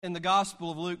In the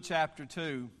Gospel of Luke chapter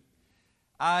 2,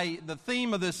 the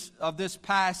theme of this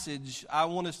passage, I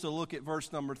want us to look at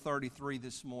verse number 33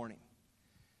 this morning.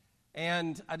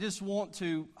 And I just want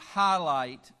to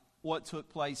highlight what took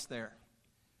place there.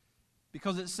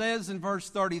 Because it says in verse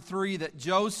 33 that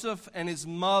Joseph and his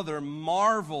mother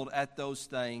marveled at those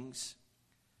things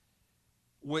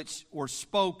which were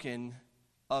spoken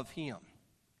of him.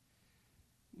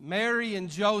 Mary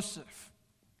and Joseph,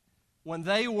 when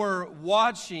they were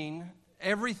watching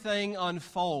everything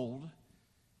unfold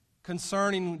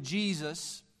concerning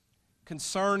Jesus,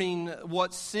 concerning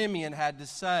what Simeon had to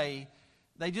say,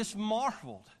 they just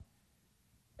marveled.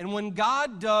 And when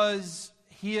God does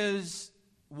His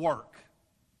work,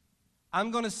 I'm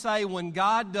going to say when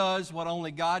God does what only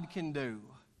God can do,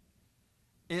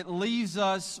 it leaves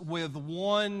us with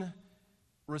one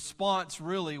response,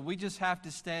 really. We just have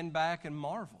to stand back and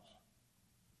marvel.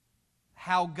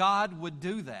 How God would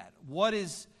do that. What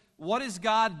is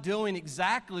God doing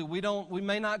exactly? We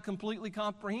may not completely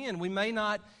comprehend. We may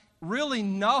not really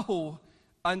know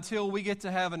until we get to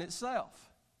heaven itself.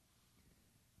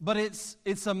 But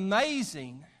it's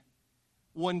amazing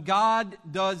when God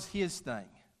does His thing.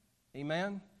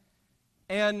 Amen?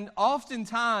 And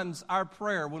oftentimes our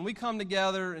prayer, when we come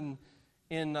together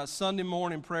in Sunday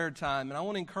morning prayer time, and I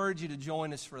want to encourage you to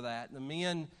join us for that. The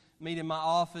men meet in my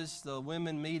office, the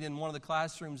women meet in one of the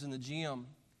classrooms in the gym.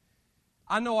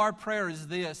 I know our prayer is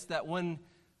this, that when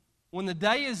the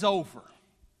day is over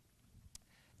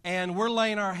and we're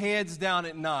laying our heads down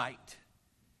at night,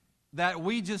 that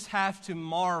we just have to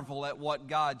marvel at what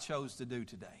God chose to do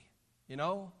today. You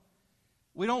know?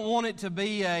 We don't want it to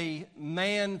be a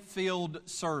man-filled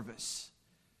service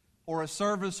or a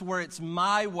service where it's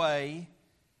my way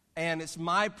and it's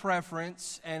my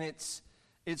preference and it's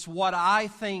what I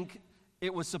think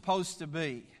it was supposed to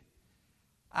be.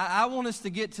 I want us to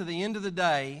get to the end of the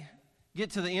day,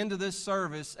 get to the end of this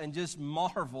service, and just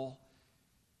marvel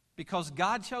because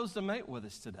God chose to meet with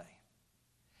us today.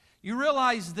 You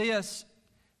realize this,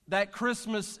 that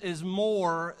Christmas is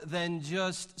more than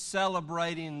just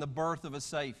celebrating the birth of a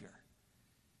Savior.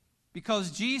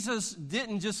 Because Jesus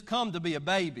didn't just come to be a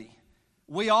baby.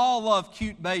 We all love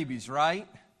cute babies, right?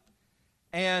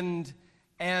 And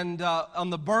on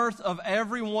the birth of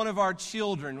every one of our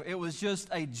children, it was just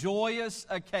a joyous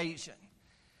occasion.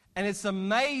 And it's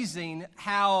amazing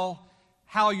how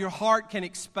your heart can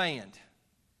expand.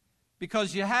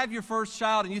 Because you have your first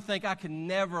child and you think, I can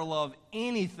never love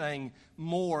anything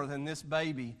more than this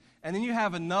baby. And then you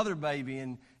have another baby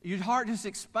and your heart just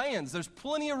expands. There's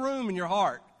plenty of room in your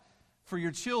heart for your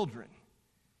children.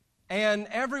 And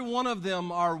every one of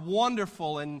them are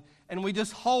wonderful and we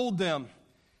just hold them.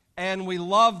 And we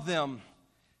love them,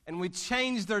 and we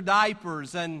change their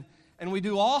diapers, and we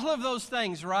do all of those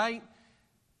things, right?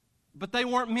 But they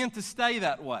weren't meant to stay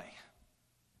that way.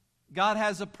 God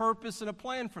has a purpose and a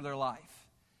plan for their life.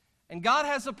 And God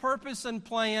has a purpose and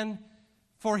plan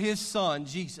for His Son,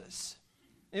 Jesus.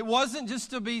 It wasn't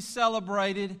just to be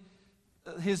celebrated,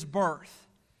 His birth.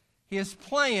 His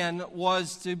plan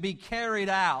was to be carried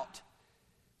out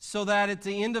so that at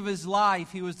the end of His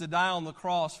life, He was to die on the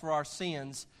cross for our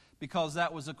sins, because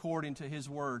that was according to His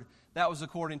word. That was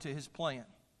according to His plan.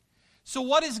 So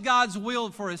what is God's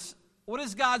will for us? What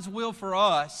is God's will for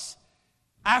us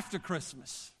after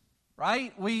Christmas?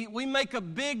 Right? We make a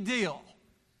big deal.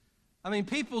 I mean,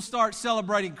 people start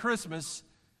celebrating Christmas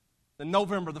on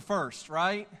November the 1st,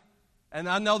 right? And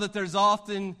I know that there's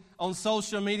often, on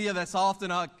social media, that's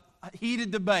often a heated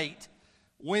debate.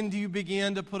 When do you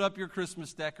begin to put up your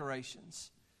Christmas decorations?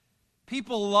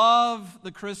 People love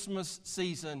the Christmas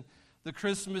season, the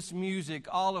Christmas music,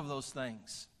 all of those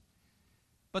things.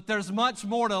 But there's much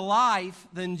more to life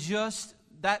than just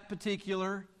that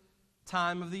particular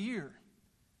time of the year.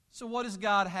 So what does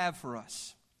God have for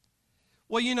us?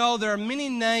 Well, you know, there are many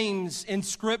names in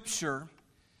Scripture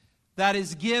that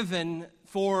is given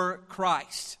for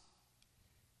Christ.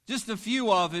 Just a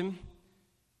few of them.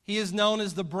 He is known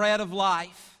as the bread of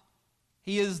life.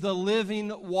 He is the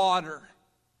living water.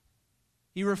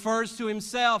 He refers to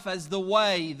Himself as the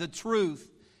way, the truth,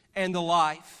 and the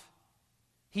life.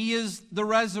 He is the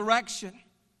resurrection.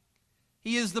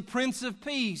 He is the Prince of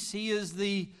Peace. He is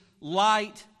the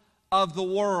light of the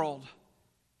world.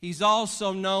 He's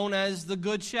also known as the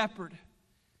Good Shepherd.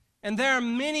 And there are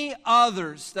many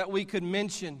others that we could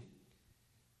mention.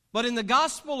 But in the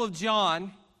Gospel of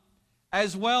John,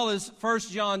 as well as 1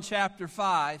 John chapter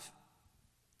 5,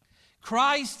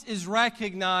 Christ is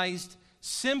recognized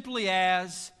simply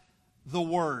as the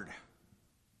Word.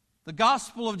 The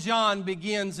Gospel of John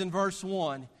begins in verse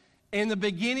 1. In the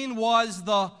beginning was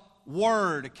the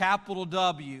Word, capital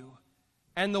W,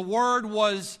 And the Word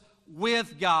was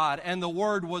with God. And the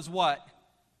Word was what?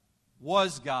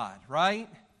 Was God, right?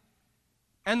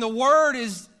 And the Word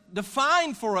is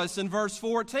defined for us in verse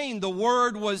 14. The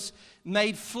Word was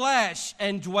made flesh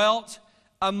and dwelt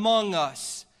among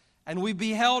us. And we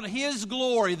beheld His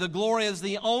glory. The glory is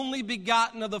the only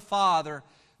begotten of the Father,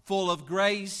 full of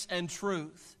grace and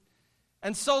truth.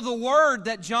 And so the Word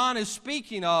that John is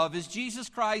speaking of is Jesus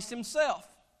Christ Himself.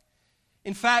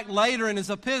 In fact, later in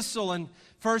his epistle in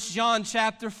 1 John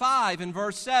chapter 5 and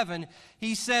verse 7,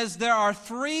 he says, there are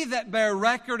three that bear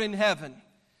record in heaven.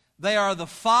 They are the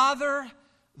Father,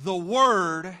 the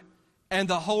Word, and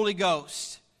the Holy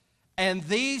Ghost. And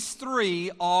these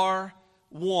three are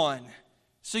one.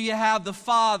 So you have the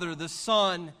Father, the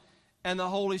Son, and the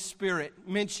Holy Spirit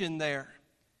mentioned there.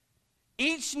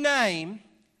 Each name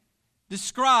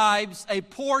describes a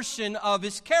portion of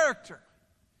His character.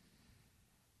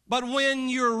 But when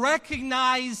you're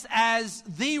recognized as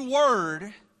the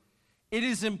Word, it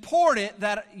is important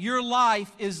that your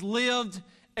life is lived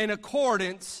in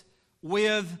accordance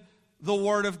with the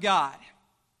Word of God.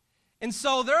 And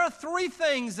so there are three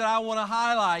things that I want to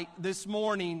highlight this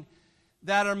morning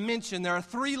that are mentioned. There are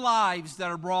three lives that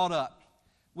are brought up.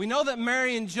 We know that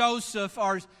Mary and Joseph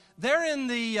they're in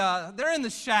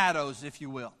the shadows, if you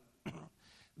will.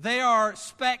 They are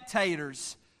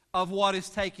spectators of what is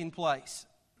taking place.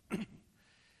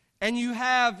 And you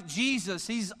have Jesus,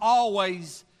 He's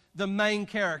always the main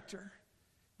character.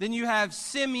 Then you have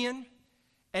Simeon,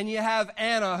 and you have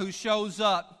Anna, who shows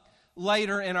up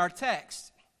later in our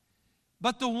text.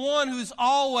 But the one who's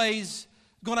always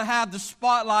going to have the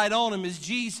spotlight on Him is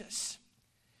Jesus.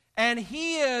 And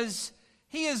He is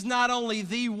not only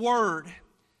the Word,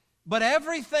 but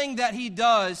everything that He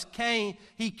does,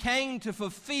 He came to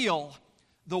fulfill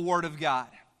the Word of God.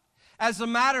 As a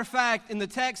matter of fact, in the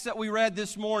text that we read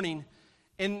this morning,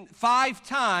 in 5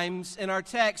 times in our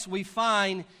text, we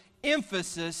find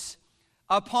emphasis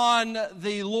upon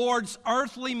the Lord's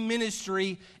earthly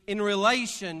ministry in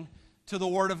relation to the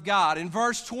Word of God. In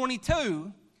verse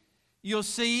 22, you'll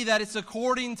see that it's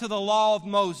according to the law of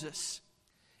Moses.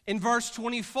 In verse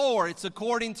 24, it's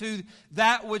according to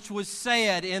that which was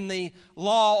said in the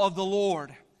law of the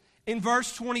Lord. In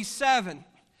verse 27,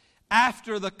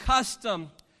 after the custom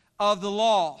of the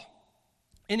law.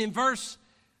 And in verse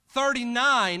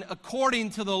 39, according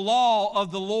to the law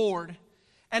of the Lord.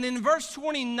 And in verse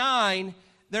 29,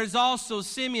 there's also,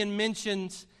 Simeon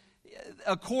mentions,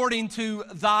 according to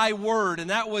thy word.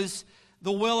 And that was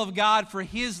the will of God for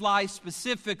his life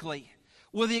specifically.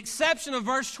 With the exception of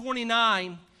verse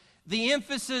 29, the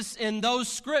emphasis in those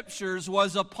scriptures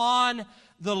was upon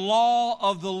the law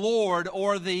of the Lord,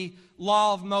 or the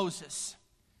law of Moses.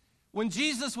 When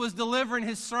Jesus was delivering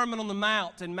His Sermon on the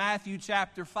Mount in Matthew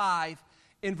chapter 5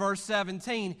 in verse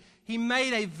 17, He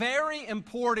made a very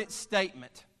important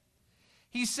statement.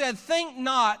 He said, think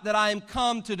not that I am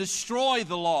come to destroy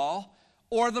the law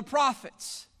or the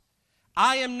prophets.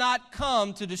 I am not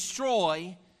come to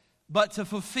destroy, but to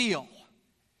fulfill.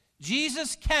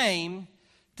 Jesus came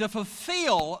to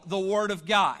fulfill the Word of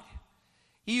God.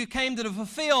 He came to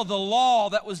fulfill the law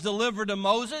that was delivered to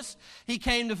Moses. He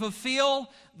came to fulfill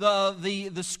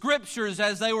the scriptures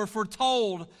as they were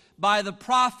foretold by the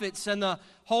prophets, and the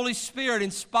Holy Spirit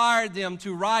inspired them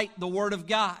to write the Word of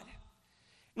God.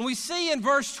 And we see in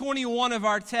verse 21 of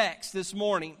our text this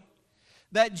morning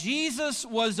that Jesus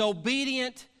was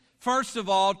obedient, first of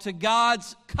all, to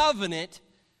God's covenant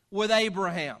with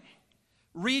Abraham.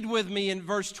 Read with me in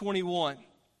verse 21.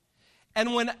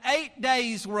 And when 8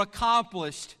 days were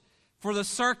accomplished for the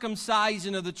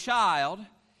circumcision of the child,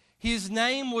 His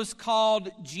name was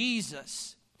called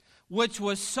Jesus, which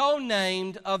was so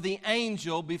named of the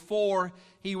angel before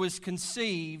he was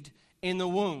conceived in the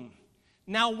womb.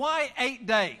 Now, why 8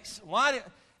 days?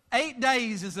 8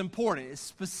 days is important. It's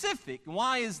specific.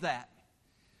 Why is that?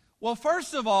 Well,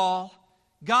 first of all,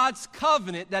 God's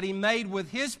covenant that He made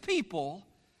with His people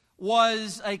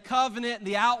was a covenant.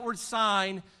 The outward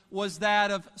sign was that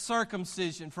of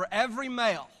circumcision for every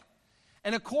male.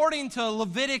 And according to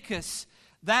Leviticus,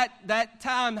 that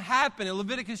time happened. In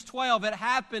Leviticus 12, it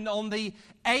happened on the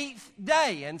 8th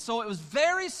day. And so it was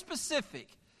very specific.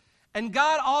 And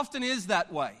God often is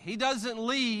that way. He doesn't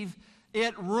leave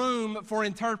it room for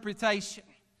interpretation.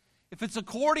 If it's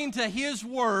according to His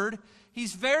Word,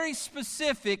 He's very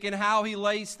specific in how He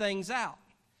lays things out.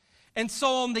 And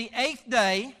so on the 8th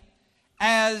day,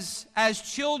 as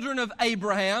children of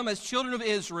Abraham, as children of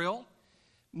Israel,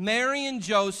 Mary and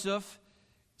Joseph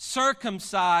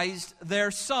circumcised their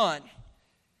son.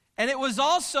 And it was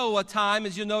also a time,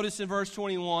 as you'll notice in verse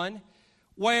 21,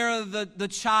 where the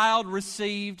child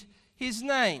received his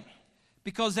name.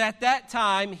 because at that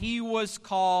time he was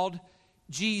called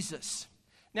Jesus.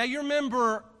 Now you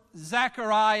remember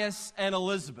Zacharias and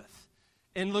Elizabeth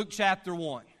in Luke chapter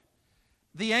 1.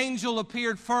 The angel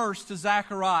appeared first to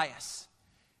Zacharias,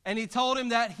 and he told him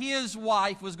that his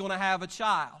wife was going to have a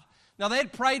child. Now they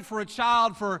had prayed for a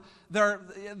child for their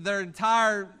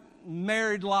entire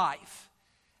married life,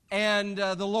 and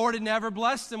the Lord had never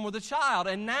blessed them with a child,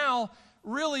 and now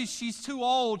really she's too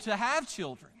old to have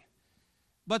children.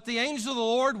 But the angel of the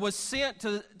Lord was sent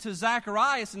to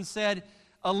Zacharias and said,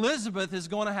 Elizabeth is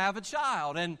going to have a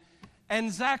child.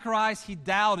 And Zacharias, he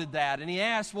doubted that. And he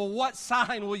asked, well, what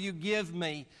sign will you give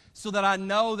me so that I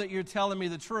know that you're telling me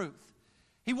the truth?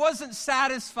 He wasn't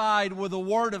satisfied with the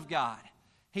Word of God.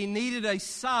 He needed a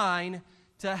sign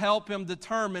to help him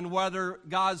determine whether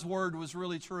God's Word was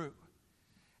really true.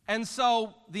 And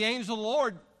so the angel of the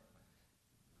Lord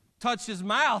touched his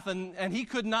mouth, and he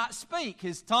could not speak.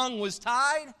 His tongue was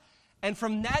tied, and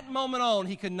from that moment on,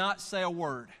 he could not say a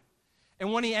word.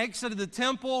 And when he exited the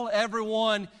temple,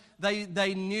 everyone,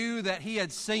 they knew that he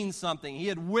had seen something. He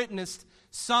had witnessed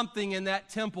something in that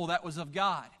temple that was of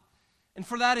God. And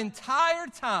for that entire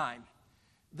time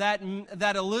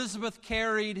that Elizabeth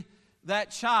carried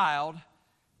that child,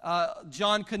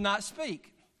 John could not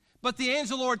speak. But the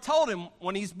angel of the Lord told him,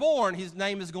 when he's born, his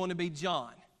name is going to be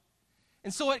John.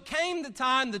 And so it came the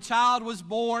time the child was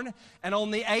born, and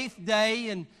on the 8th day,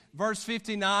 in verse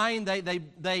 59,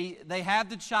 they have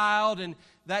the child, and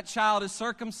that child is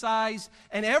circumcised,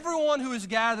 and everyone who is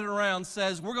gathered around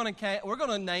says, we're going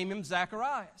to name him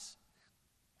Zacharias.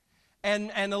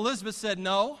 And Elizabeth said,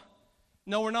 no,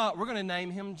 we're not. We're going to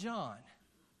name him John.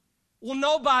 Well,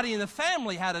 nobody in the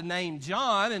family had a name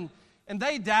John, and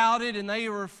they doubted, and they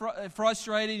were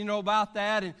frustrated, about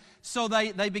that. And so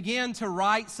they began to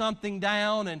write something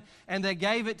down, and they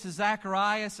gave it to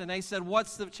Zacharias, and they said,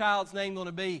 what's the child's name going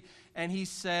to be? And he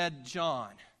said, John.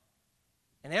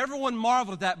 And everyone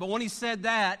marveled at that, but when he said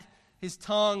that, his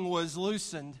tongue was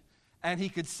loosened, and he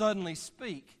could suddenly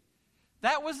speak.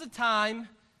 That was the time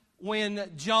when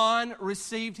John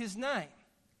received his name.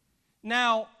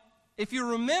 Now, if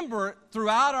you remember,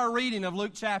 throughout our reading of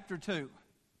Luke chapter 2,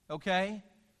 okay?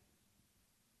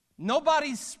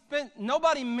 Nobody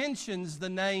mentions the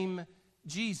name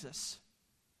Jesus.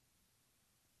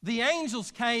 The angels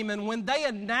came, and when they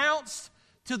announced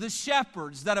to the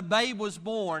shepherds that a babe was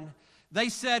born, they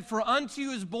said, for unto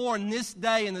you is born this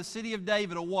day in the city of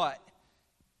David a what?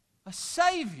 A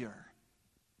Savior,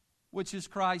 which is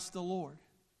Christ the Lord.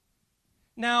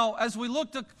 Now, as we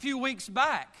looked a few weeks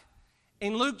back,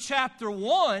 in Luke chapter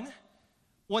 1,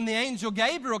 when the angel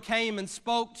Gabriel came and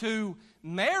spoke to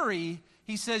Mary,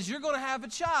 he says, you're going to have a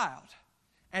child,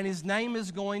 and his name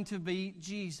is going to be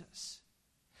Jesus.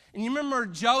 And you remember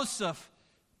Joseph.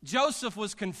 Joseph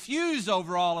was confused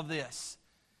over all of this,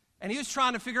 and he was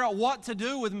trying to figure out what to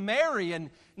do with Mary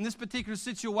in this particular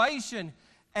situation.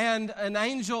 And the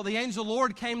angel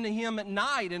Lord came to him at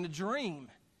night in a dream,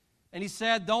 and he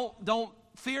said, don't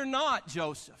fear not,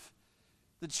 Joseph.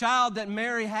 The child that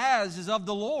Mary has is of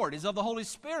the Lord, is of the Holy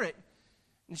Spirit.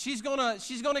 And she's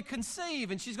gonna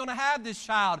conceive, and she's gonna have this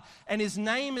child, and his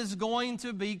name is going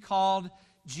to be called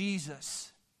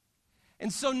Jesus.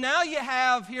 And so now you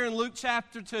have here in Luke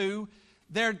chapter 2,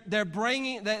 they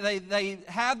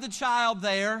have the child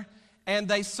there, and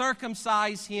they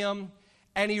circumcise him,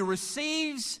 and he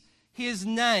receives his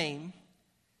name,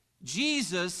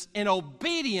 Jesus, in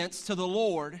obedience to the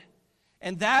Lord,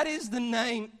 and that is the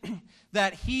name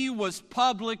that he was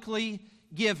publicly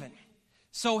given.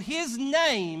 So his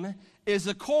name is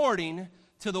according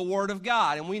to the Word of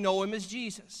God, and we know him as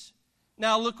Jesus.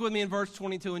 Now look with me in verse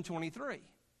 22 and 23.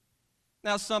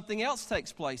 Now something else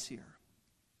takes place here.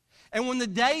 And when the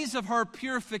days of her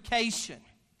purification,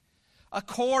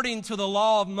 according to the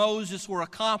law of Moses, were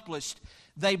accomplished,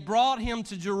 they brought him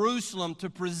to Jerusalem to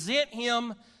present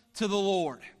him to the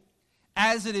Lord.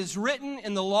 As it is written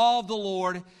in the law of the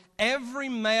Lord, every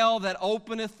male that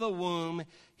openeth the womb,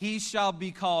 he shall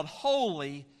be called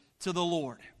holy to the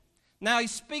Lord. Now he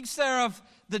speaks there of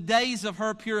the days of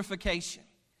her purification.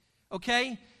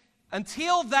 Okay?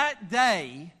 Until that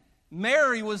day,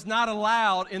 Mary was not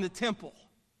allowed in the temple.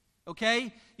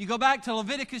 Okay? You go back to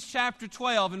Leviticus chapter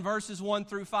 12 and verses 1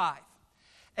 through 5.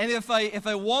 And if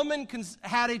a woman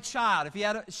had a child,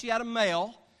 she had a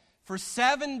male, for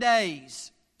 7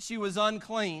 days she was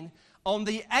unclean. On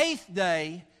the 8th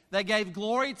day, they gave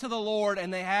glory to the Lord,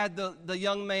 and they had the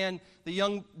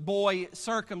young boy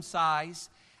circumcised.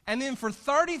 And then for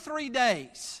 33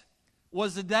 days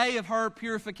was the day of her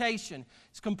purification.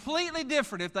 It's completely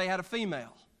different if they had a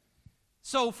female.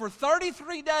 So for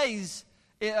 33 days,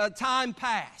 time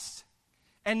passed.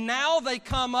 And now they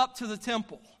come up to the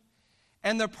temple.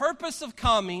 And the purpose of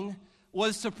coming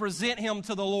was to present him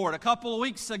to the Lord. A couple of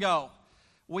weeks ago,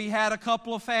 we had a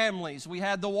couple of families. We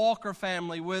had the Walker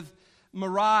family with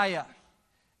Mariah.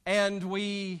 And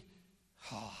who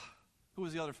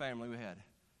was the other family we had?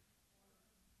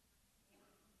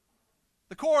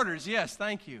 The Quarters, yes,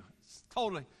 thank you.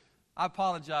 Totally. I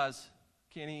apologize,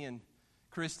 Kenny and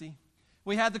Christy.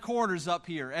 We had the Quarters up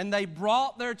here, and they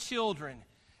brought their children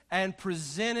and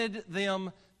presented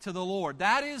them to the Lord.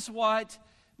 That is what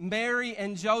Mary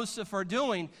and Joseph are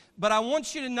doing. But I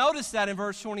want you to notice that in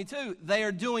verse 22, they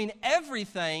are doing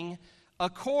everything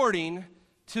according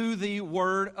to the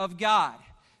Word of God.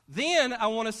 Then I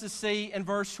want us to see in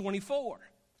verse 24,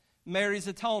 Mary's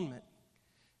atonement.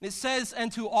 It says,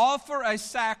 and to offer a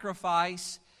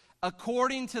sacrifice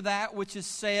according to that which is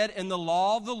said in the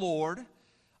law of the Lord,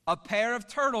 a pair of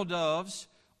turtle doves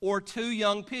or 2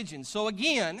 young pigeons. So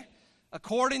again,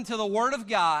 according to the Word of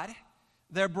God,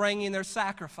 they're bringing their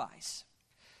sacrifice.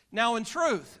 Now in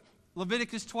truth,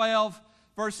 Leviticus 12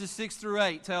 verses 6 through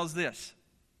 8 tells this.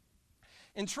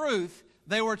 In truth,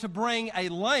 they were to bring a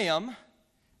lamb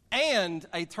and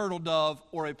a turtle dove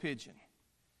or a pigeon.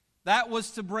 That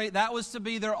was to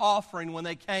be their offering when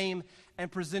they came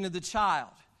and presented the child.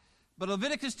 But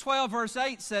Leviticus 12 verse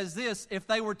 8 says this, if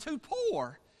they were too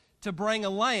poor to bring a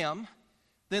lamb,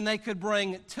 then they could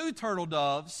bring 2 turtle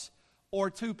doves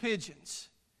or 2 pigeons.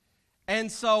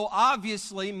 And so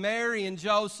obviously Mary and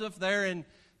Joseph, they're in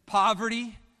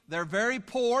poverty. They're very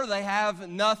poor. They have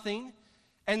nothing.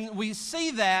 And we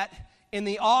see that in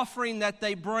the offering that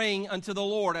they bring unto the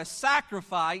Lord, a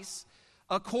sacrifice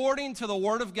according to the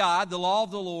Word of God, the law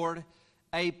of the Lord,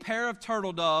 a pair of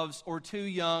turtle doves or 2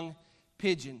 young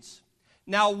pigeons.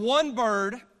 Now, one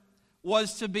bird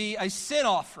was to be a sin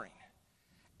offering.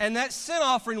 And that sin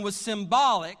offering was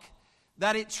symbolic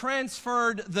that it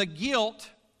transferred the guilt,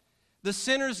 the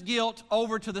sinner's guilt,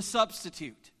 over to the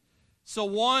substitute. So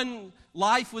one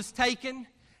life was taken,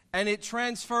 and it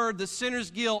transferred the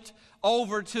sinner's guilt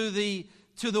over to the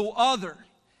other.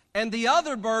 And the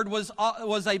other bird was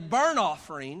a burnt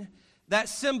offering that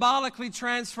symbolically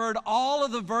transferred all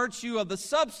of the virtue of the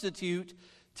substitute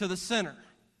to the sinner.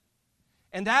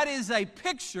 And that is a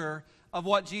picture of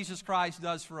what Jesus Christ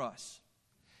does for us.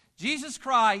 Jesus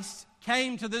Christ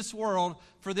came to this world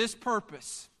for this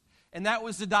purpose, and that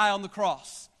was to die on the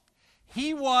cross.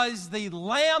 He was the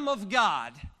Lamb of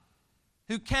God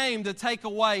who came to take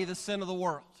away the sin of the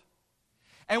world.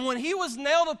 And when he was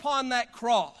nailed upon that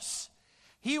cross,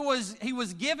 he was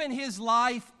given his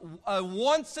life a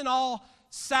once-and-all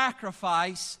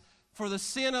sacrifice for the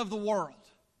sin of the world.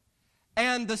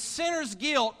 And the sinner's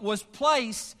guilt was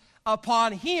placed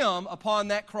upon him upon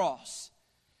that cross.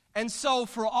 And so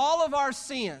for all of our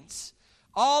sins,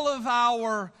 all of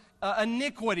our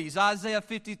iniquities, Isaiah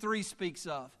 53 speaks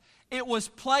of, it was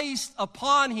placed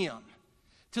upon him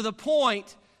to the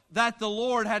point that the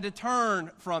Lord had to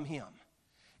turn from him.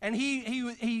 And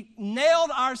he nailed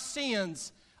our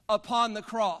sins upon the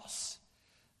cross.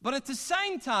 But at the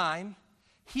same time,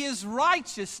 his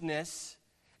righteousness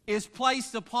is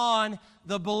placed upon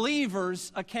the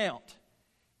believer's account.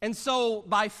 And so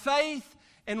by faith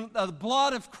in the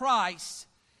blood of Christ,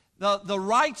 the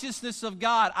righteousness of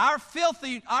God, our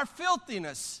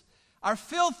filthiness, our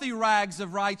filthy rags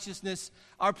of righteousness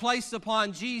are placed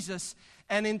upon Jesus.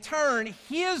 And in turn,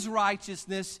 his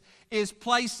righteousness is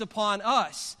placed upon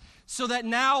us. So that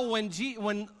now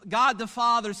when God the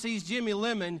Father sees Jimmy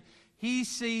Lemon, he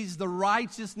sees the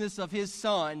righteousness of his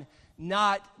Son,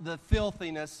 not the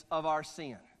filthiness of our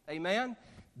sin. Amen?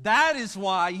 That is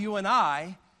why you and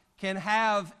I can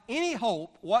have any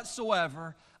hope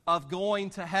whatsoever of going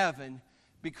to heaven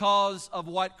because of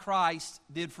what Christ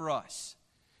did for us.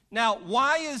 Now,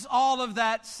 why is all of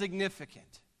that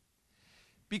significant?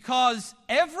 Because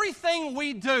everything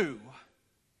we do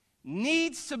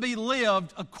needs to be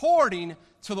lived according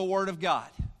to the Word of God.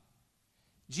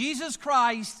 Jesus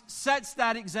Christ sets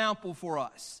that example for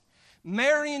us.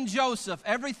 Mary and Joseph,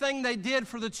 everything they did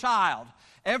for the child,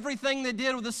 everything they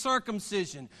did with the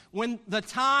circumcision, when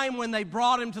they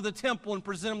brought him to the temple and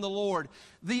presented him to the Lord,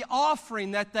 the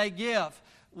offering that they give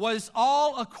was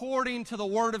all according to the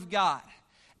Word of God.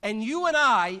 And you and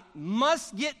I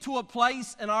must get to a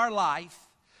place in our life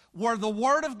where the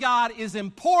Word of God is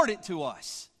important to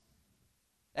us.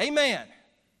 Amen.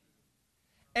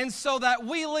 And so that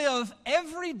we live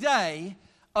every day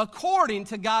according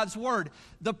to God's Word.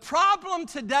 The problem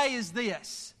today is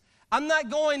this. I'm not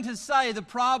going to say the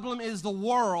problem is the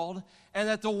world and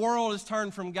that the world is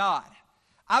turned from God.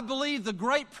 I believe the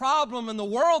great problem in the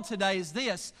world today is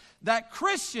this, that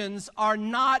Christians are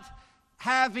not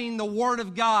having the Word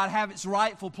of God have its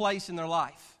rightful place in their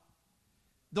life.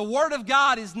 The Word of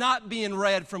God is not being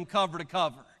read from cover to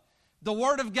cover. The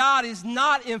Word of God is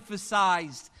not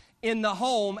emphasized in the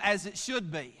home as it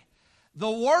should be.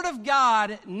 The Word of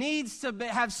God needs to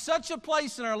have such a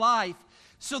place in our life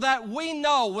so that we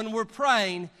know when we're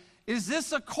praying, is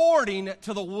this according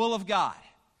to the will of God?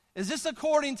 Is this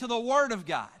according to the Word of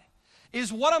God?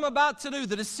 Is what I'm about to do,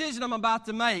 the decision I'm about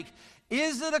to make,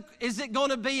 is it going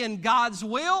to be in God's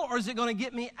will, or is it going to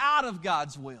get me out of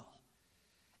God's will?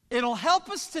 It'll help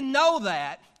us to know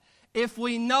that if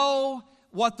we know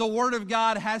what the Word of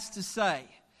God has to say.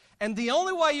 And the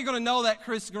only way you're going to know that,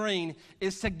 Chris Green,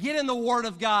 is to get in the Word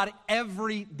of God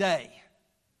every day.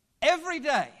 Every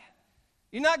day.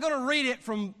 You're not going to read it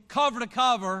from cover to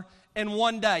cover in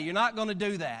one day. You're not going to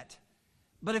do that.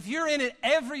 But if you're in it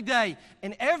every day,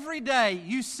 and every day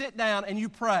you sit down and you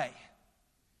pray,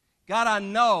 God, I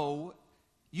know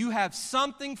you have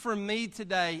something for me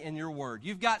today in your Word.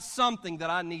 You've got something that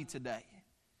I need today.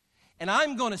 And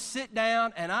I'm going to sit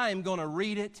down and I am going to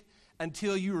read it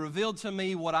until you reveal to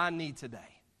me what I need today.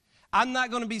 I'm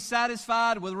not going to be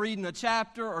satisfied with reading a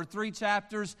chapter or 3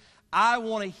 chapters. I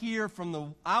want to hear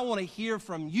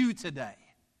from you today.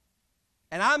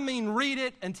 And I mean read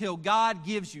it until God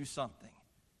gives you something.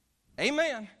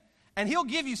 Amen. And He'll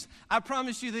give you, I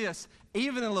promise you this,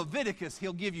 even in Leviticus,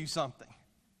 He'll give you something.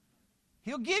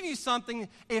 He'll give you something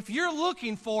if you're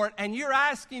looking for it and you're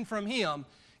asking from Him.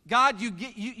 God,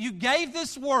 you gave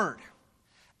this Word,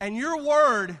 and your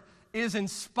Word is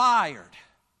inspired,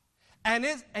 and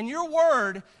your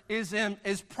Word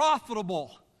is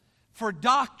profitable for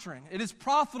doctrine. It is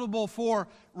profitable for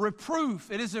reproof.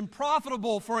 It is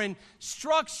profitable for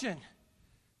instruction.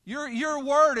 Your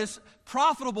Word is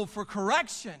profitable for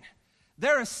correction.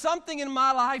 There is something in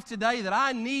my life today that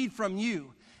I need from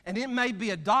you. And it may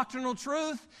be a doctrinal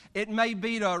truth. It may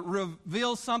be to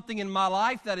reveal something in my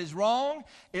life that is wrong.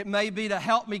 It may be to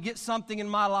help me get something in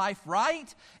my life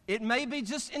right. It may be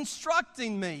just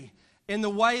instructing me in the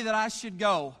way that I should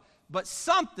go. But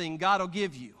something God will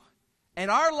give you. And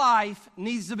our life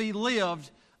needs to be lived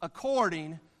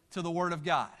according to the Word of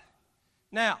God.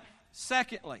 Now,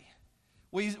 secondly,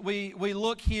 we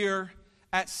look here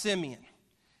at Simeon.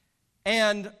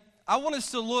 And I want us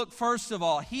to look, first of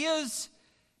all, his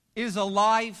is a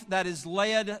life that is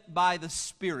led by the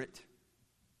Spirit.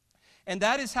 And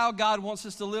that is how God wants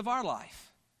us to live our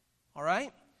life. All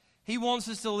right? He wants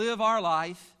us to live our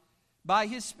life by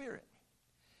His Spirit.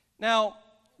 Now,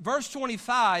 verse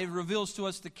 25 reveals to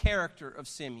us the character of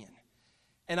Simeon.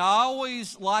 And I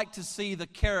always like to see the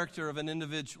character of an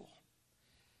individual.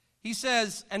 He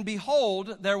says, "And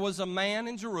behold, there was a man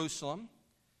in Jerusalem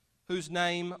whose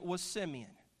name was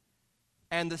Simeon.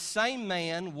 And the same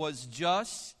man was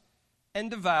just and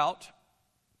devout,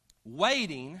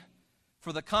 waiting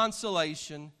for the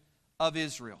consolation of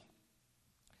Israel."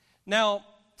 Now,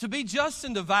 to be just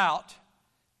and devout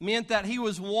meant that he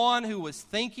was one who was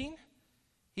thinking,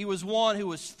 he was one who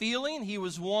was feeling, he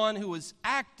was one who was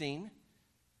acting.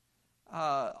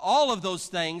 All of those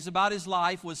things about his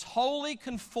life was wholly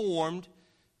conformed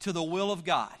to the will of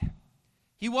God.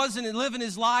 He wasn't living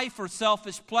his life for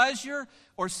selfish pleasure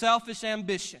or selfish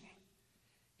ambition.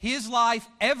 His life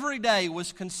every day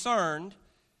was concerned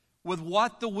with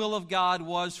what the will of God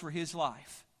was for his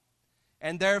life.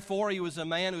 And therefore, he was a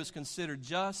man who was considered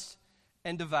just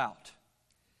and devout.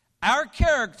 Our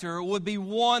character would be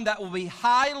one that will be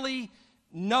highly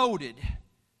noted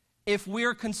if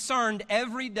we're concerned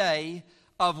every day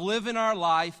of living our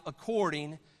life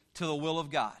according to the will of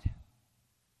God.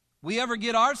 We ever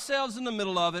get ourselves in the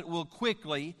middle of it, we'll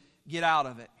quickly get out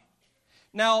of it.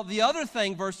 Now, the other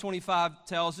thing verse 25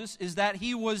 tells us is that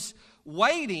he was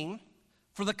waiting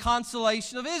for the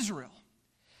consolation of Israel.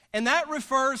 And that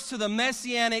refers to the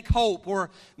messianic hope or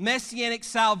messianic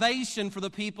salvation for the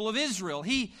people of Israel.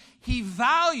 He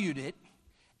valued it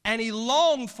and he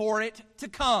longed for it to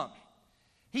come.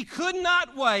 He could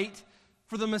not wait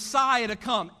for the Messiah to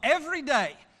come. Every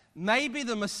day, maybe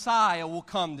the Messiah will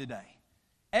come today.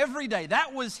 Every day.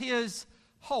 That was his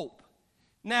hope.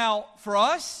 Now, for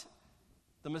us,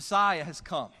 the Messiah has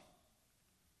come.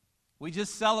 We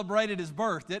just celebrated his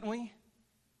birth, didn't we?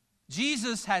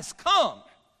 Jesus has come,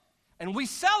 and we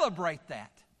celebrate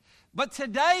that. But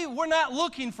today, we're not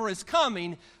looking for his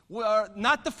coming.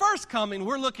 Not the first coming,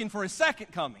 we're looking for his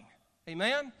second coming.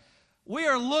 Amen? We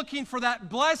are looking for that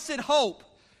blessed hope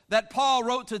that Paul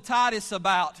wrote to Titus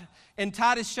about in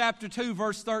Titus chapter 2,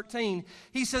 verse 13.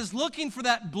 He says, looking for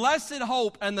that blessed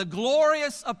hope and the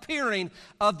glorious appearing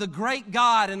of the great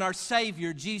God and our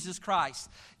Savior, Jesus Christ.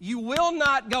 You will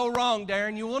not go wrong,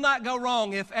 Darren. You will not go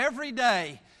wrong if every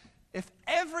day If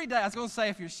every day, I was going to say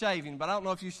if you're shaving, but I don't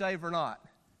know if you shave or not.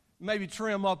 Maybe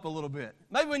trim up a little bit.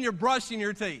 Maybe when you're brushing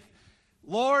your teeth.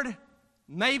 Lord,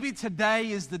 maybe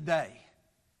today is the day.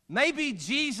 Maybe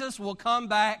Jesus will come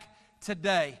back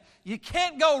today. You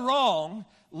can't go wrong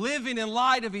living in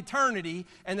light of eternity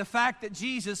and the fact that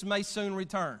Jesus may soon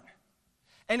return.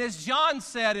 And as John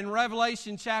said in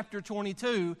Revelation chapter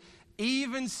 22,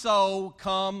 even so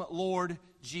come Lord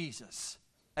Jesus.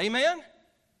 Amen?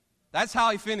 That's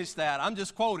how he finished that. I'm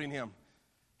just quoting him.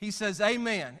 He says,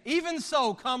 amen. Even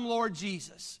so, come Lord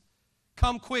Jesus.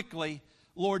 Come quickly,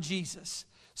 Lord Jesus.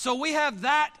 So we have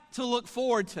that to look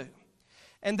forward to.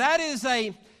 And that is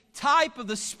a type of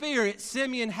the spirit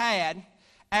Simeon had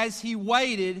as he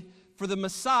waited for the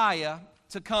Messiah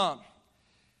to come.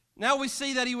 Now we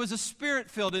see that he was a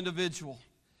spirit-filled individual.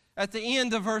 At the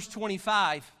end of verse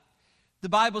 25, the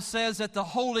Bible says that the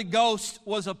Holy Ghost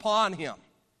was upon him.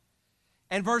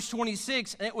 And verse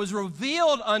 26, it was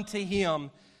revealed unto him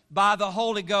by the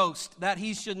Holy Ghost that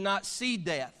he should not see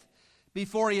death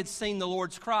before he had seen the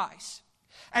Lord's Christ.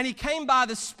 And he came by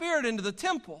the Spirit into the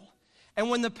temple. And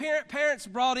when the parents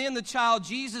brought in the child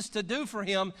Jesus to do for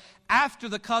him after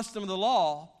the custom of the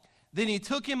law, then he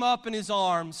took him up in his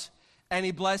arms and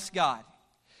he blessed God.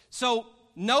 So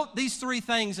note these three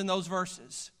things in those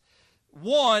verses.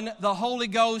 One, the Holy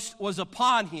Ghost was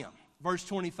upon him, verse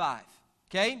 25.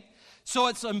 Okay? So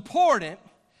it's important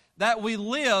that we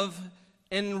live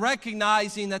in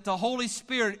recognizing that the Holy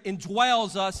Spirit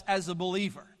indwells us as a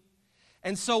believer.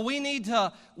 And so we need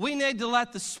to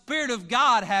let the Spirit of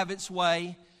God have its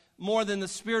way more than the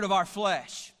spirit of our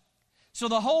flesh. So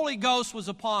the Holy Ghost was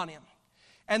upon him.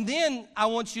 And then I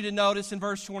want you to notice in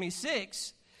verse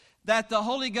 26 that the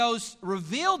Holy Ghost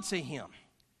revealed to him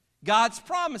God's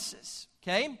promises,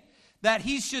 okay? That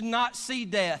he should not see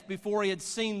death before he had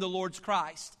seen the Lord's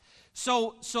Christ.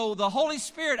 So the Holy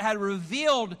Spirit had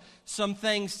revealed some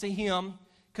things to him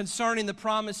concerning the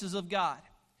promises of God.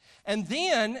 And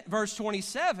then, verse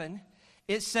 27,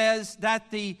 it says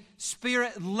that the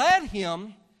Spirit led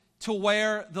him to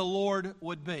where the Lord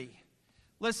would be.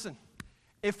 Listen,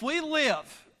 if we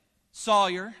live,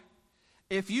 Sawyer,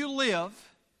 if you live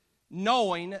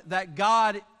knowing that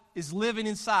God is living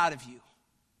inside of you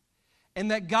and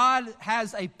that God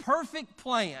has a perfect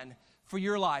plan for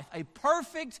your life, a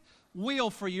perfect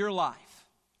will for your life,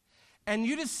 and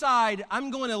you decide, I'm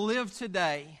going to live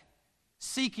today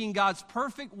seeking God's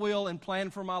perfect will and plan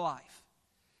for my life.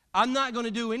 I'm not going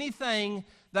to do anything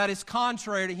that is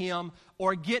contrary to Him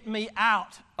or get me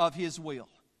out of His will.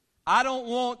 I don't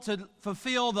want to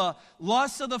fulfill the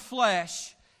lusts of the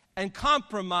flesh and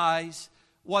compromise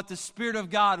what the Spirit of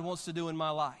God wants to do in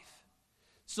my life.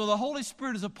 So the Holy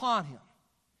Spirit is upon him.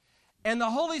 And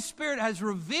the Holy Spirit has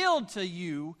revealed to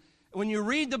you, when you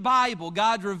read the Bible,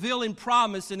 God's revealing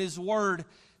promise in His Word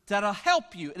that'll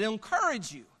help you, it'll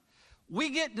encourage you. We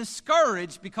get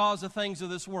discouraged because of things of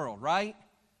this world, right?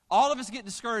 All of us get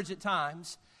discouraged at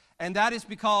times, and that is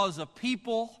because of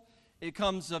people. It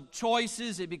comes of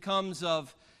choices. It becomes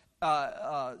of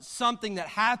something that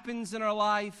happens in our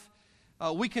life.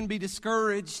 We can be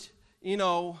discouraged. You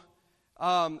know,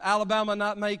 Alabama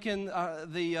not making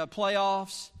the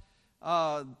playoffs.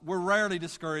 We're rarely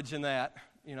discouraged in that,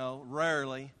 you know,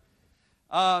 rarely.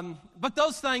 But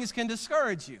those things can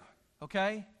discourage you,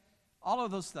 okay? All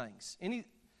of those things.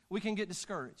 We can get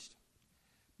discouraged.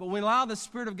 But when we allow the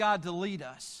Spirit of God to lead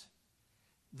us,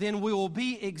 then we will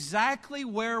be exactly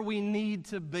where we need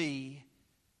to be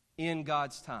in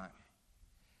God's time.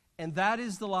 And that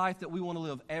is the life that we want to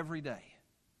live every day.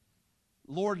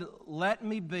 Lord, let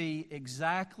me be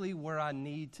exactly where I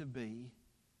need to be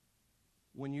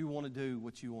when you want to do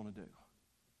what you want to do.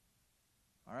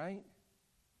 All right?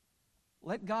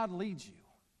 Let God lead you.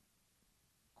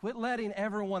 Quit letting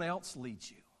everyone else lead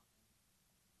you.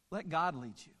 Let God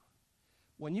lead you.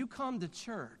 When you come to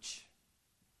church,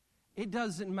 it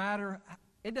doesn't matter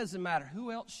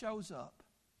who else shows up.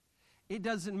 It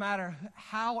doesn't matter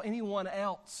how anyone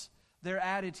else, their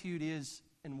attitude is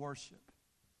in worship.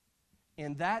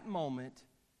 In that moment,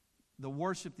 the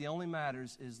worship that only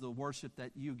matters is the worship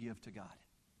that you give to God.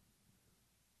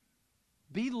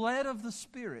 Be led of the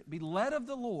Spirit. Be led of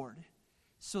the Lord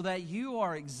so that you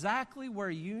are exactly where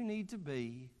you need to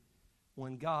be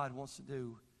when God wants to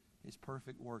do His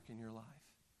perfect work in your life.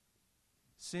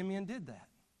 Simeon did that.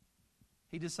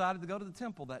 He decided to go to the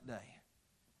temple that day.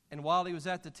 And while he was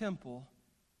at the temple,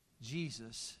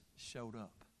 Jesus showed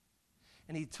up.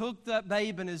 And he took that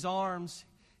babe in his arms,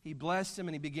 he blessed him,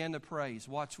 and he began to praise.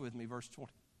 Watch with me, verse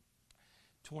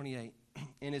 28.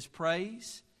 In his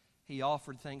praise, he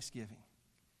offered thanksgiving.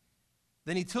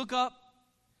 Then he took up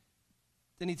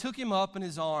Then he took him up in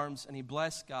his arms, and he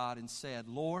blessed God and said,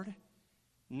 Lord,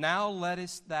 now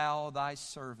lettest thou thy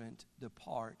servant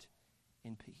depart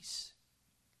in peace.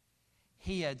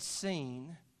 He had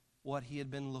seen what he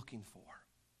had been looking for.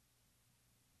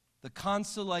 The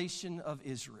consolation of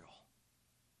Israel,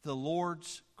 the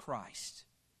Lord's Christ.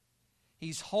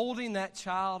 He's holding that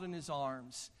child in his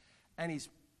arms, and he's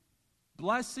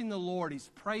blessing the Lord, he's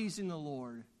praising the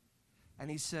Lord, and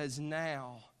he says,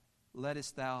 now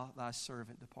lettest thou thy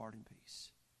servant depart in peace.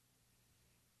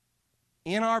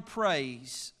 In our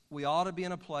praise, we ought to be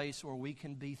in a place where we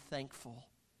can be thankful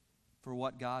for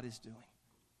what God is doing.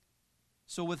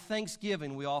 So with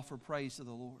thanksgiving, we offer praise to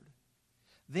the Lord.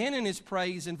 Then in his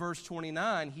praise in verse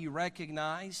 29, he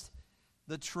recognized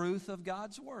the truth of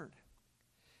God's word.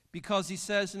 Because he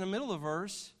says in the middle of the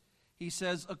verse, he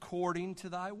says, according to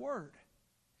thy word.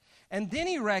 And then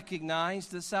he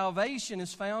recognized that salvation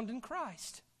is found in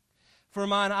Christ. For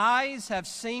mine eyes have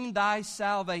seen thy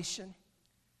salvation.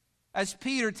 As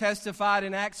Peter testified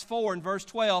in Acts 4 and verse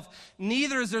 12,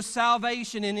 neither is there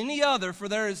salvation in any other, for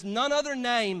there is none other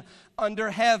name under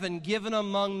heaven given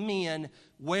among men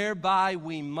whereby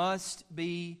we must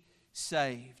be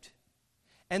saved.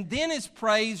 And then his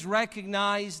praise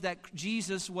recognized that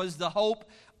Jesus was the hope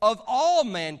of all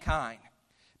mankind.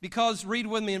 Because, read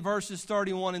with me in verses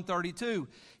 31 and 32,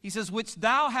 he says, which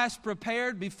thou hast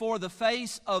prepared before the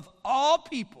face of all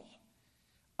people,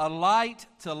 a light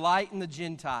to lighten the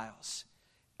Gentiles,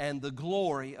 and the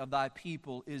glory of thy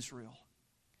people Israel.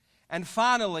 And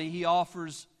finally, he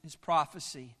offers his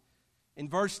prophecy. In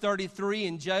verse 33,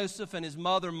 and Joseph and his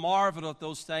mother marveled at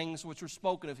those things which were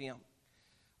spoken of him.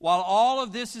 While all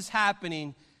of this is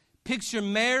happening, picture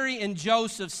Mary and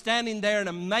Joseph standing there in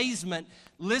amazement,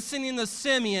 listening to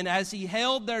Simeon as he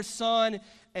held their son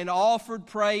and offered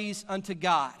praise unto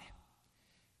God.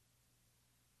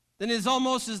 Then it's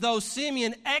almost as though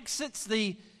Simeon exits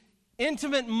the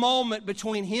intimate moment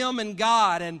between him and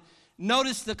God, and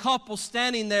notice the couple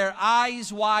standing there,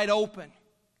 eyes wide open.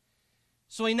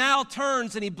 So he now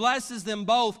turns and he blesses them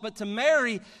both. But to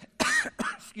Mary,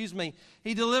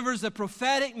 he delivers a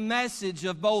prophetic message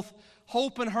of both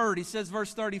hope and hurt. He says,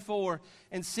 verse 34,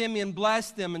 and Simeon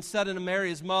blessed them and said unto Mary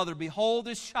his mother, behold,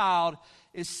 this child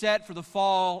is set for the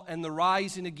fall and the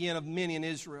rising again of many in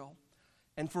Israel,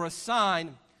 and for a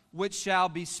sign which shall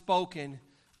be spoken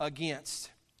against.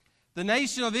 The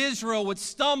nation of Israel would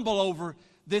stumble over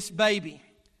this baby,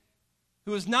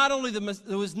 who is not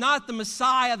the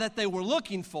Messiah that they were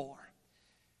looking for.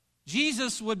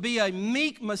 Jesus would be a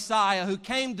meek Messiah who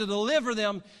came to deliver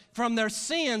them from their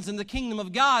sins in the kingdom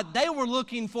of God. They were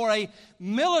looking for a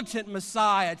militant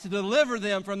Messiah to deliver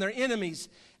them from their enemies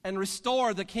and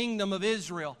restore the kingdom of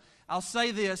Israel. I'll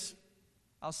say this.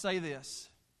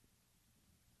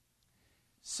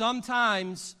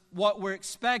 Sometimes what we're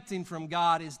expecting from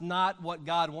God is not what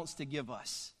God wants to give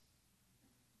us.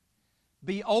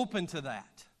 Be open to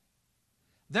that.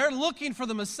 They're looking for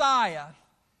the Messiah,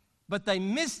 but they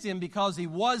missed him because he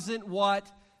wasn't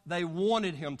what they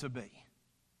wanted him to be.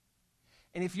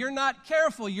 And if you're not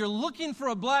careful, you're looking for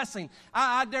a blessing.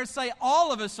 I dare say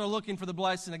all of us are looking for the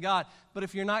blessing of God, but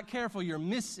if you're not careful, you'll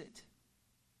miss it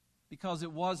because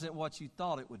it wasn't what you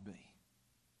thought it would be.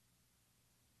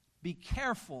 Be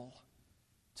careful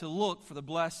to look for the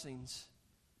blessings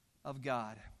of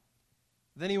God.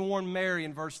 Then he warned Mary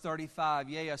in verse 35,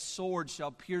 yea, a sword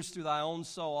shall pierce through thy own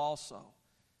soul also,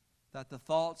 that the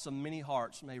thoughts of many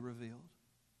hearts may be revealed.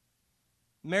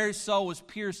 Mary's soul was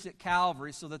pierced at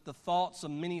Calvary so that the thoughts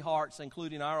of many hearts,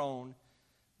 including our own,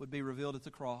 would be revealed at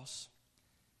the cross.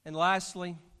 And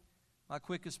lastly, my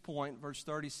quickest point, verse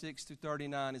 36 through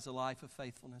 39, is a life of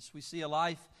faithfulness. We see a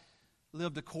life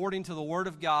lived according to the Word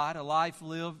of God, a life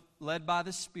led by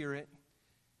the Spirit,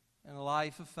 and a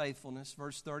life of faithfulness.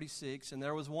 Verse 36, and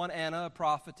there was one Anna, a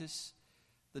prophetess,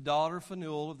 the daughter of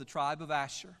Phanuel of the tribe of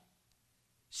Asher.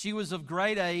 She was of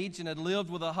great age and had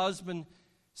lived with a husband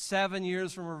 7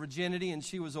 years from her virginity, and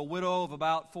she was a widow of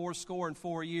about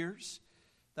 84 years.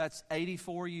 That's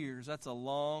 84 years. That's a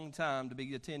long time to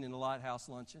be attending a Lighthouse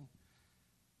luncheon.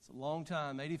 It's a long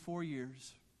time, 84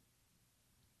 years.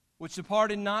 Which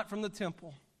departed not from the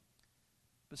temple,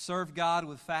 but served God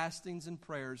with fastings and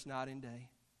prayers night and day.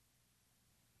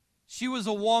 She was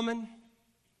a woman,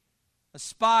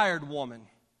 aspired woman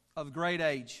of great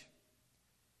age.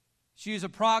 She's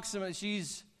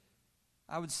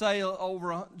I would say,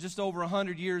 just over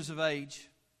 100 years of age.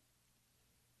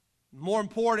 More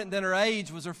important than her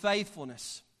age was her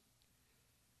faithfulness.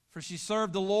 For she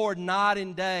served the Lord night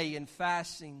and day in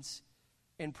fastings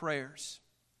and prayers.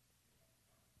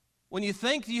 When you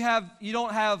think you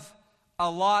don't have a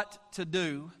lot to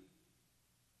do,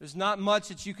 There's not much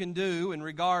that you can do in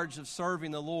regards of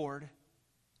serving the Lord.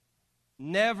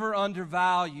 Never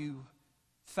undervalue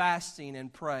fasting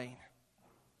and praying.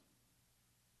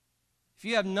 If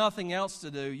you have nothing else to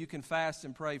do, you can fast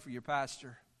and pray for your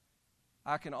pastor.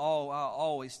 I'll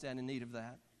always stand in need of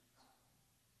that.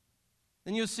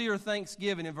 Then you'll see her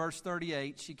thanksgiving in verse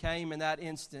 38. She came in that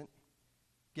instant,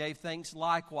 gave thanks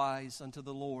likewise unto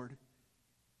the Lord,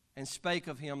 and spake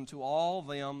of him to all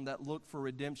them that looked for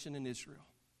redemption in Israel.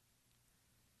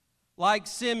 Like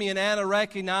Simeon, Anna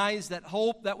recognized that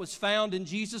hope that was found in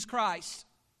Jesus Christ.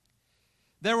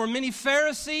 There were many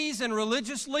Pharisees and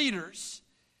religious leaders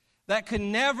that could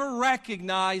never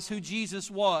recognize who Jesus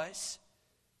was,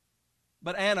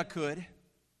 but Anna could.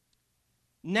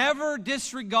 Never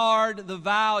disregard the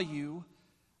value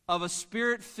of a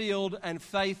Spirit-filled and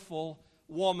faithful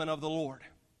woman of the Lord.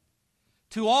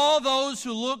 To all those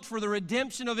who looked for the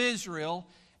redemption of Israel,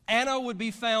 Anna would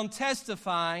be found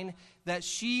testifying that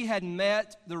she had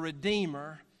met the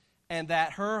Redeemer and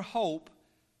that her hope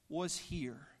was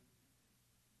here.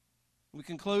 We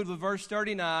conclude with verse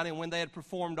 39, and when they had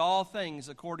performed all things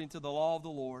according to the law of the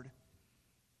Lord,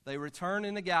 they returned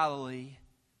into Galilee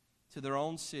to their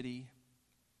own city,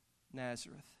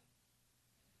 Nazareth.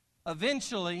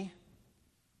 Eventually,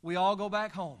 we all go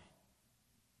back home.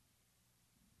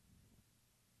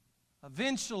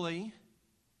 Eventually,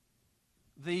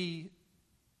 the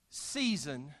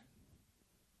season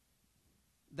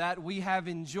that we have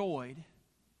enjoyed,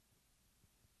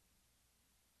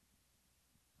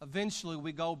 eventually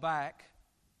we go back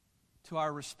to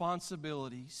our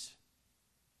responsibilities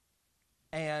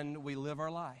and we live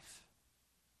our life.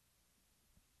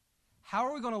 How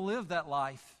are we going to live that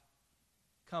life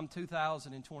come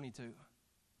 2022?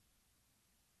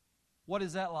 What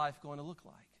is that life going to look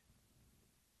like?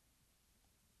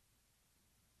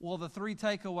 Well, the three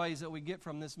takeaways that we get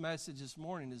from this message this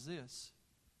morning is this.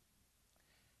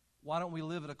 Why don't we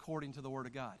live it according to the Word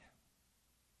of God?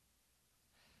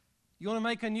 You want to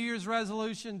make a New Year's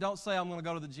resolution? Don't say, I'm going to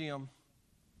go to the gym.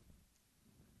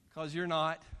 Because you're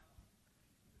not.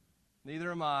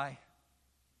 Neither am I.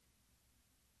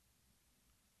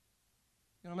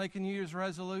 You want to make a New Year's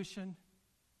resolution?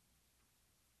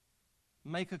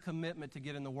 Make a commitment to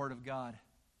get in the Word of God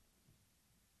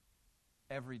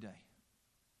every day.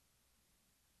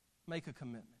 Make a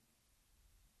commitment.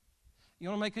 You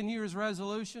want to make a New Year's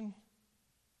resolution?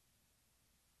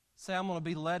 Say, I'm going to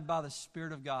be led by the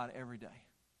Spirit of God every day.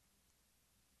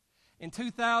 In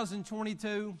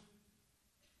 2022,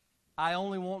 I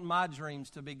only want my dreams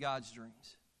to be God's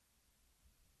dreams.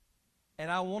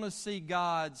 And I want to see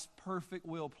God's perfect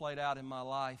will played out in my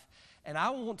life. And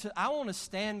I want to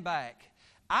stand back.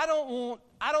 I don't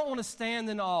want to stand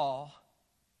in awe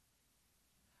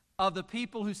of the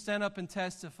people who stand up and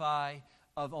testify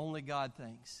of only God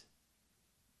things.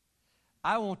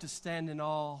 I want to stand in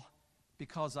awe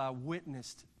because I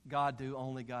witnessed God do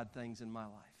only God things in my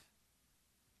life.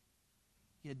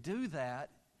 You do that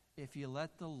if you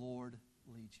let the Lord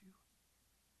lead you.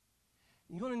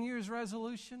 You want a New Year's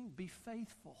resolution? Be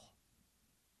faithful.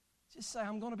 Just say,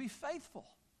 I'm going to be faithful.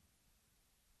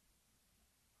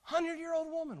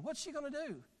 100-year-old woman, what's she going to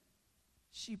do?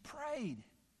 She prayed.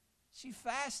 She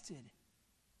fasted.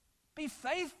 Be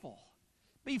faithful.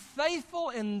 Be faithful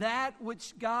in that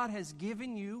which God has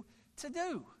given you to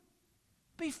do.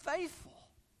 Be faithful.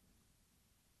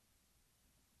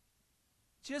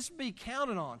 Just be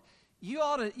counted on. You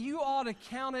ought to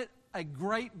count it a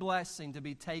great blessing to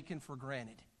be taken for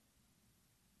granted.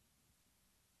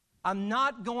 I'm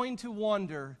not going to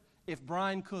wonder if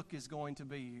Brian Cook is going to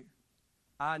be here.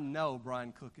 I know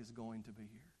Brian Cook is going to be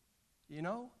here. You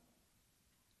know?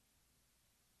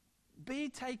 Be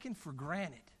taken for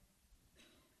granted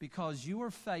because you are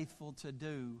faithful to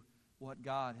do what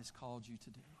God has called you to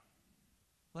do.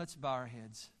 Let's bow our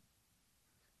heads.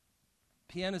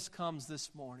 Pianist comes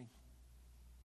this morning.